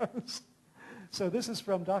attitude was. So this is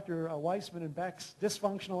from Dr. Weissman and Beck's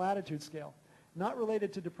dysfunctional attitude scale. Not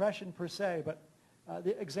related to depression per se, but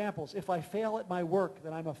the examples. If I fail at my work,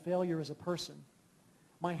 then I'm a failure as a person.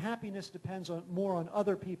 My happiness depends more on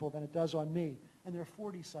other people than it does on me. And there are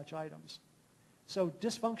 40 such items. So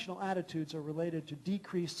dysfunctional attitudes are related to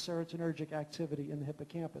decreased serotonergic activity in the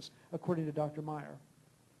hippocampus, according to Dr. Meyer.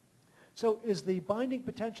 So is the binding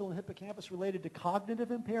potential in the hippocampus related to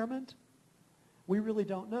cognitive impairment? We really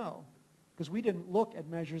don't know, because we didn't look at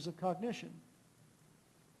measures of cognition.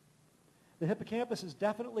 The hippocampus is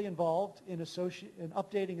definitely involved in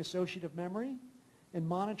updating associative memory, in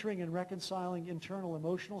monitoring and reconciling internal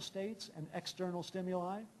emotional states and external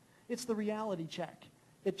stimuli. It's the reality check.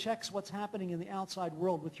 It checks what's happening in the outside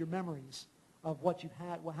world with your memories of what you've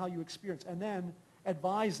had, how you experienced, and then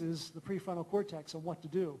advises the prefrontal cortex on what to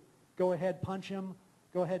do. Go ahead, punch him.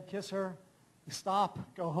 Go ahead, kiss her. Stop,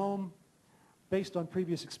 go home, based on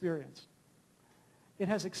previous experience. It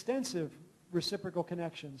has extensive reciprocal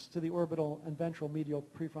connections to the orbital and ventral medial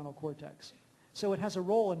prefrontal cortex. So it has a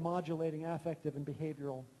role in modulating affective and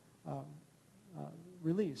behavioral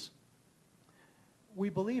release. We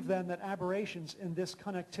believe then that aberrations in this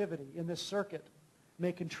connectivity, in this circuit,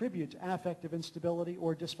 may contribute to affective instability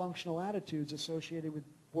or dysfunctional attitudes associated with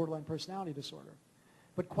borderline personality disorder.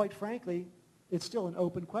 But quite frankly, it's still an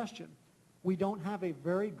open question. We don't have a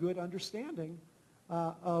very good understanding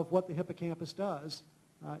of what the hippocampus does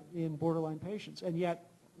in borderline patients. And yet,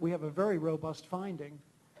 we have a very robust finding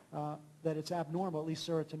that it's abnormal, at least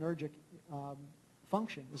serotonergic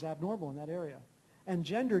function is abnormal in that area. And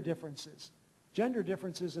gender differences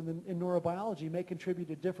in neurobiology may contribute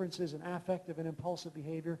to differences in affective and impulsive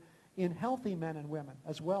behavior in healthy men and women,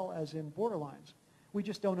 as well as in borderlines. We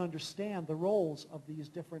just don't understand the roles of these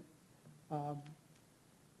different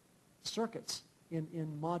circuits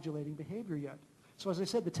in modulating behavior yet. So as I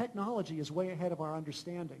said, the technology is way ahead of our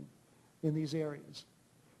understanding in these areas.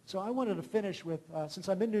 So I wanted to finish with, since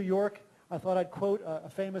I'm in New York, I thought I'd quote a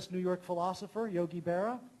famous New York philosopher, Yogi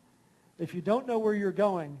Berra. If you don't know where you're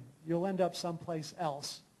going, you'll end up someplace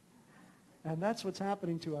else. And that's what's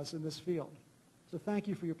happening to us in this field. So thank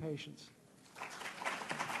you for your patience.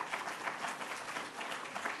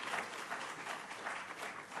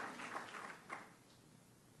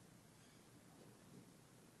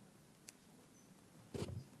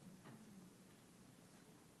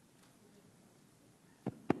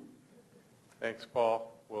 Thanks,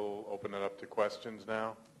 Paul. We'll open it up to questions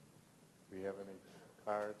now. Do we have any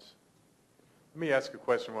cards? Let me ask a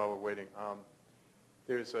question while we're waiting.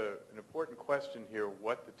 There's an important question here,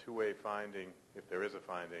 what the 2A finding, if there is a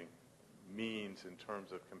finding, means in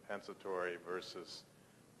terms of compensatory versus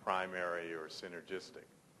primary or synergistic.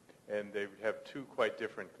 And they have two quite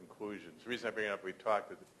different conclusions. The reason I bring it up, we've talked,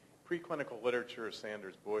 that the preclinical literature,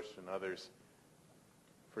 Sanders, Bush, and others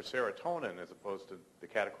for serotonin, as opposed to the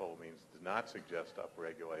catecholamines, does not suggest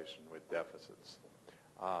upregulation with deficits.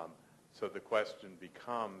 So the question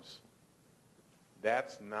becomes,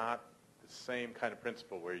 that's not the same kind of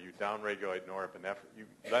principle where you downregulate norepinephrine,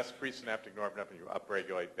 less presynaptic norepinephrine, you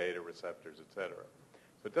upregulate beta receptors, et cetera.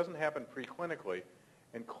 So it doesn't happen preclinically.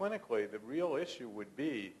 And clinically, the real issue would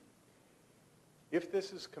be, if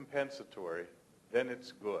this is compensatory, then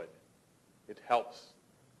it's good. It helps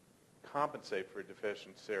compensate for a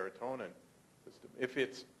deficient serotonin system. If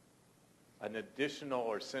it's an additional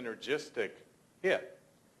or synergistic hit,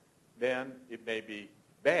 then it may be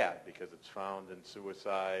bad because it's found in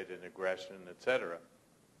suicide and aggression, et cetera,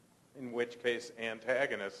 in which case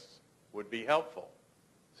antagonists would be helpful.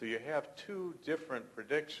 So you have two different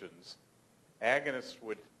predictions. Agonists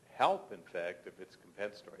would help, in fact, if it's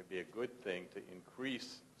compensatory. It'd be a good thing to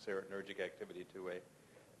increase serotonergic activity 2A.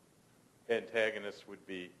 Antagonists would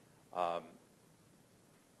be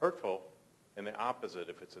hurtful, and the opposite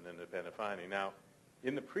if it's an independent finding. Now,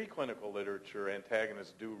 in the preclinical literature,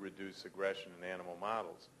 antagonists do reduce aggression in animal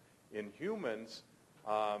models. In humans,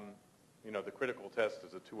 the critical test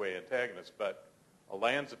is a 2A antagonist, but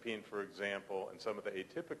olanzapine, for example, and some of the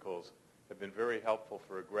atypicals have been very helpful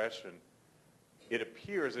for aggression. It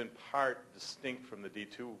appears in part distinct from the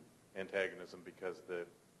D2 antagonism because the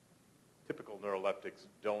typical neuroleptics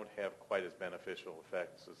don't have quite as beneficial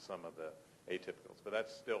effects as some of the atypicals, but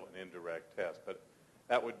that's still an indirect test. But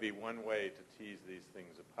that would be one way to tease these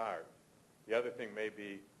things apart. The other thing may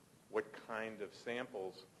be what kind of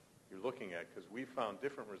samples you're looking at, because we found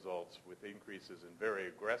different results with increases in very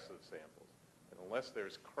aggressive samples. And unless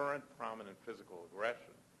there's current prominent physical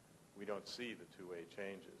aggression, we don't see the 2A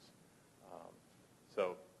changes.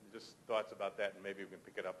 So just thoughts about that, and maybe we can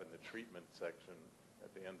pick it up in the treatment section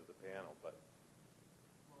at the end of the panel. But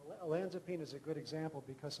olanzapine is a good example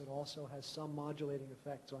because it also has some modulating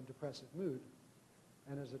effects on depressive mood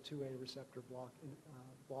and is a 2A receptor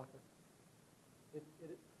blocker.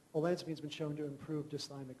 Olanzapine's been shown to improve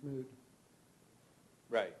dysthymic mood.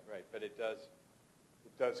 Right, but it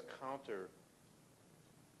does counter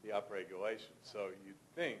the upregulation. So you'd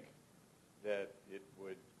think that it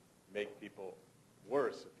would make people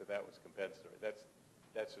worse if that was compensatory. That's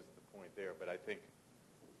just the point there. But I think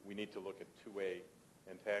we need to look at 2A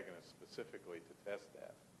antagonists specifically to test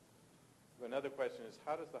that. Another question is,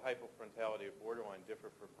 how does the hypofrontality of borderline differ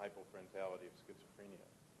from hypofrontality of schizophrenia?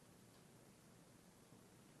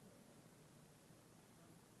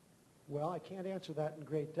 Well, I can't answer that in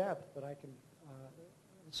great depth, but I can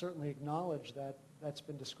certainly acknowledge that that's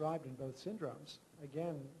been described in both syndromes.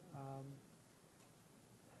 Again,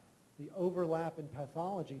 the overlap in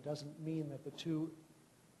pathology doesn't mean that the two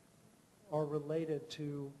are related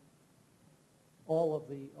to all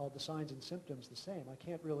the signs and symptoms the same. I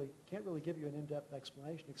can't really give you an in-depth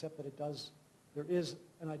explanation, except that there is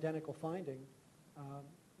an identical finding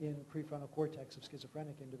in prefrontal cortex of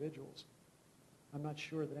schizophrenic individuals. I'm not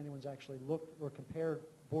sure that anyone's actually looked or compared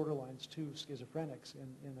borderlines to schizophrenics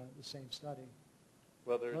in the same study.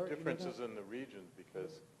 Well, there are differences in the regions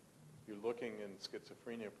because you're looking in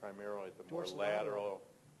schizophrenia primarily at the more dorsolateral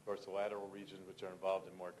regions, which are involved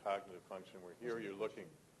in more cognitive function, where here you're looking.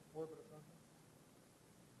 Orbitofrontal?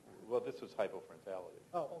 Well, this was hypofrontality.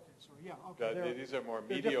 Oh, okay, sorry, yeah, okay. These are more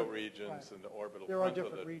medial regions and the orbital There frontal. are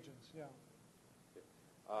different regions, yeah.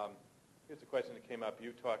 Here's a question that came up.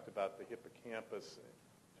 You talked about the hippocampus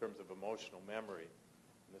in terms of emotional memory.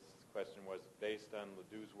 And this question was, based on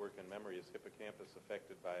Ledoux's work in memory, is hippocampus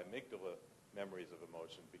affected by amygdala memories of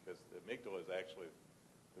emotion? Because the amygdala is actually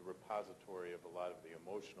the repository of a lot of the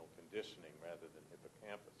emotional conditioning rather than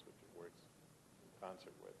hippocampus, which it works in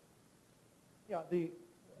concert with. Yeah,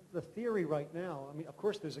 the theory right now, I mean, of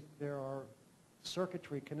course there are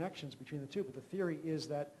circuitry connections between the two, but the theory is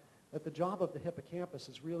that the job of the hippocampus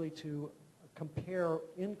is really to compare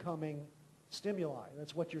incoming stimuli.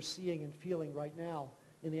 That's what you're seeing and feeling right now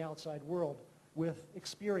in the outside world with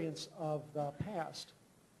experience of the past,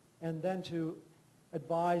 and then to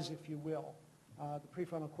advise, if you will, the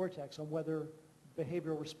prefrontal cortex on whether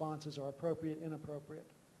behavioral responses are appropriate, inappropriate,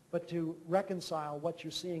 but to reconcile what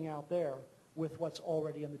you're seeing out there with what's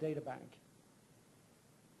already in the data bank.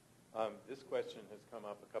 This question has come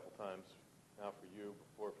up a couple times now for you,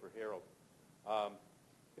 before for Harold.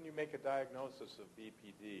 Can you make a diagnosis of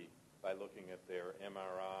BPD by looking at their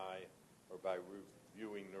MRI or by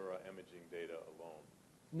reviewing neuroimaging data alone?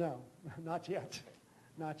 No, not yet.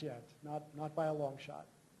 Not yet. Not by a long shot.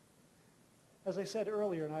 As I said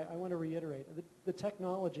earlier, and I want to reiterate, the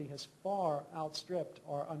technology has far outstripped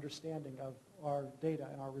our understanding of our data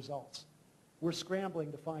and our results. We're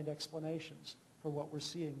scrambling to find explanations for what we're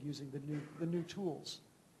seeing using the new tools.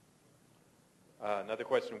 Another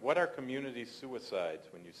question, what are community suicides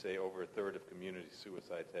when you say over a third of community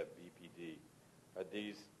suicides have BPD? Are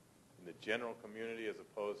these in the general community as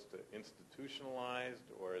opposed to institutionalized,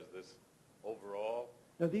 or is this overall?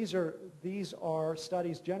 Now, these are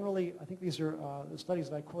studies, generally, I think these are the studies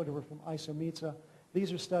that I quoted were from Isomitsa.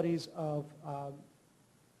 These are studies of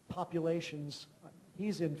populations.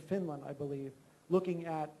 He's in Finland, I believe, looking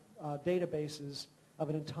at databases of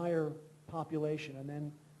an entire population and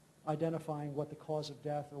then identifying what the cause of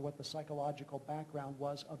death or what the psychological background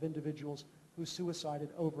was of individuals who suicided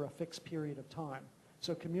over a fixed period of time.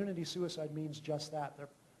 So community suicide means just that.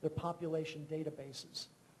 They're population databases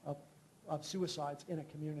of suicides in a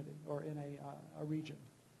community or in a region.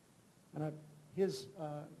 And his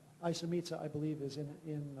Isomitsa, I believe, is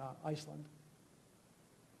in Iceland.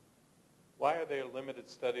 Why are there limited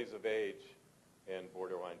studies of age and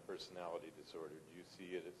borderline personality disorder? Do you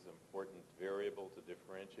see it as an important variable to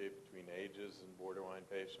differentiate between ages and borderline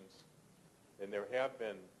patients? And there have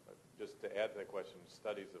been, just to add to that question,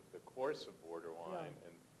 studies of the course of borderline,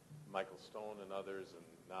 and Michael Stone and others, and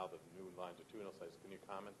now the new longitudinal studies. Can you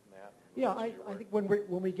comment on that? Yeah, I think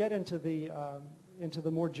when we get into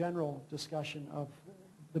the more general discussion of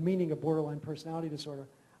the meaning of borderline personality disorder,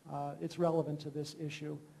 it's relevant to this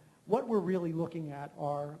issue. What we're really looking at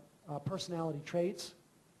are personality traits.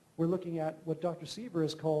 We're looking at what Dr. Sieber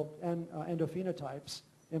has called endophenotypes,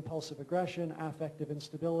 impulsive aggression, affective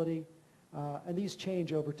instability, and these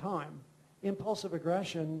change over time. Impulsive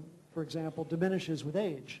aggression, for example, diminishes with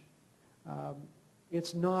age.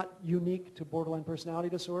 It's not unique to borderline personality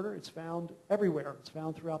disorder. It's found everywhere. It's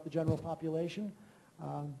found throughout the general population,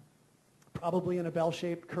 probably in a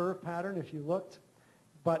bell-shaped curve pattern if you looked,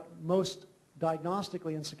 but most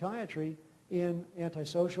diagnostically in psychiatry, in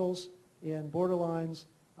antisocials, in borderlines,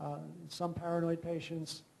 some paranoid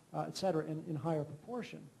patients, et cetera, in higher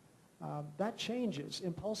proportion. That changes.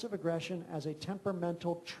 Impulsive aggression as a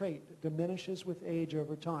temperamental trait diminishes with age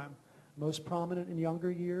over time, most prominent in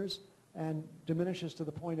younger years, and diminishes to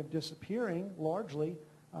the point of disappearing largely,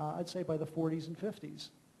 I'd say, by the 40s and 50s.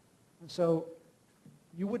 And so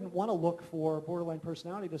you wouldn't want to look for borderline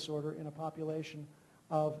personality disorder in a population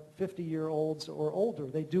of 50-year-olds or older.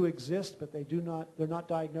 They do exist, but they're not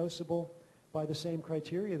diagnosable by the same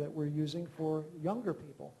criteria that we're using for younger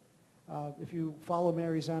people. If you follow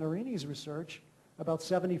Mary Zanarini's research, about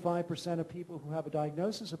 75% of people who have a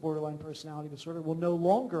diagnosis of borderline personality disorder will no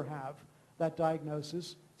longer have that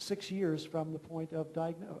diagnosis 6 years from the point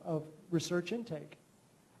of research intake.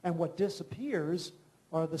 And what disappears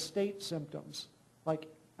are the state symptoms, like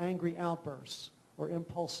angry outbursts or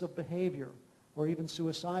impulsive behavior or even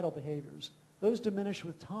suicidal behaviors. Those diminish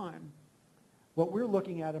with time. What we're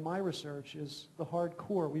looking at in my research is the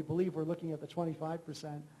hardcore. We believe we're looking at the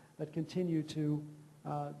 25% that continue to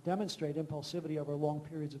demonstrate impulsivity over long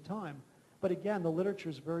periods of time. But again, the literature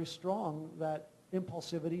is very strong that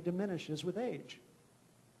impulsivity diminishes with age.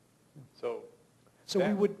 So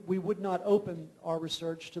we would not open our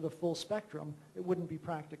research to the full spectrum. It wouldn't be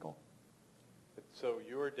practical. So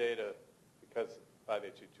your data, because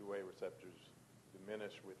 5-HT2A receptors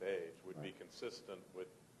diminish with age, would be consistent with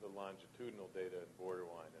the longitudinal data in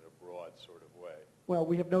borderline in a broad sort of way. Well,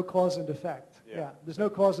 we have no cause and effect. Yeah, there's no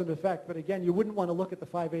cause and effect. But again, you wouldn't want to look at the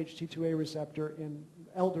 5-HT2A receptor in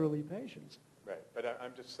elderly patients. Right, but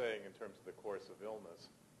I'm just saying in terms of the course of illness,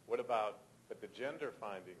 what about, but the gender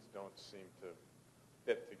findings don't seem to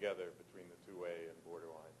fit together between the 2A and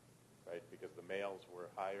borderline, right? Because the males were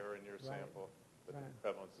higher in your sample, but the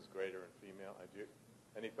prevalence is greater in female.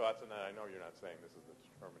 Any thoughts on that? I know you're not saying this is the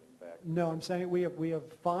determining factor. No, I'm saying we have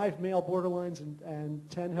 5 male borderlines and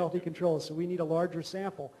 10 healthy controls, so we need a larger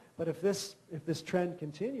sample. But if this trend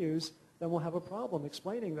continues, then we'll have a problem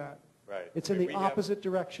explaining that. Right. It's in the opposite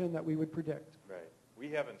direction that we would predict. Right. We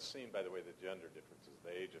haven't seen, by the way, the gender differences,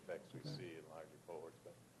 the age effects we see in larger cohorts.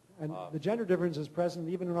 But, and the gender difference is present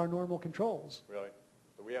even in our normal controls. Really?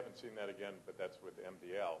 But we haven't seen that again, but that's with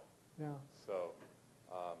MDL. Yeah. So,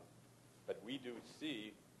 but we do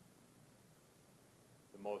see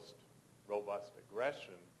the most robust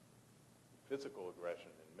aggression, physical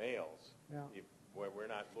aggression in males, where we're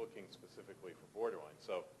not looking specifically for borderline.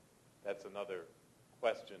 So that's another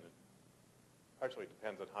question. It partially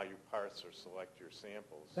depends on how you parse or select your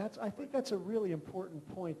samples. I think that's a really important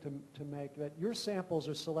point to make, that your samples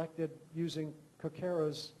are selected using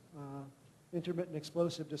Coquero's intermittent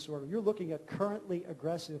explosive disorder. You're looking at currently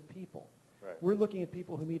aggressive people. Right. We're looking at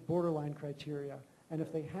people who meet borderline criteria, and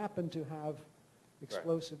if they happen to have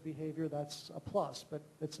explosive behavior, that's a plus, but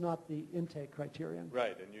it's not the intake criterion.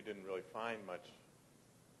 Right, and you didn't really find much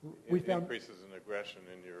We found increases in aggression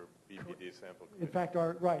in your BPD sample. In fact,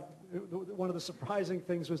 one of the surprising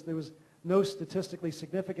things was there was no statistically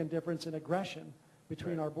significant difference in aggression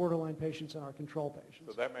between our borderline patients and our control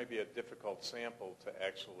patients. So that may be a difficult sample to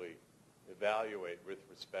actually evaluate with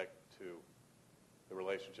respect to the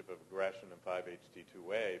relationship of aggression and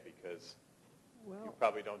 5-HT2A because you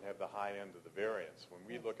probably don't have the high end of the variance. When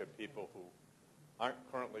we look at people who aren't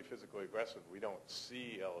currently physically aggressive, we don't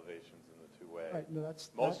see elevations in the 2A. Right, no,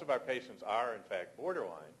 Most of our patients are, in fact,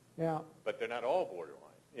 borderline, but they're not all borderline.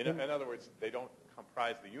 In other words, they don't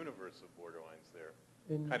comprise the universe of borderlines. They're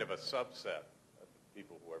kind of a subset of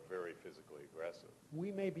people who are very physically aggressive.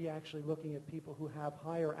 We may be actually looking at people who have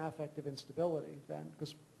higher affective instability then,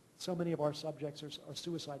 because so many of our subjects are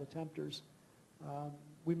suicide attempters.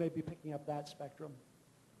 We may be picking up that spectrum.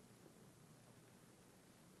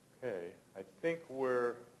 Okay, I think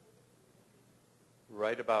we're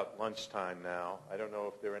right about lunchtime now. I don't know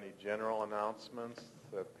if there are any general announcements,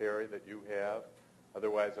 Perry, that you have.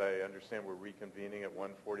 Otherwise, I understand we're reconvening at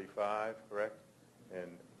 1:45, correct?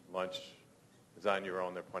 And lunch is on your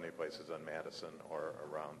own. There are plenty of places on Madison or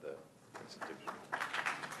around the institution.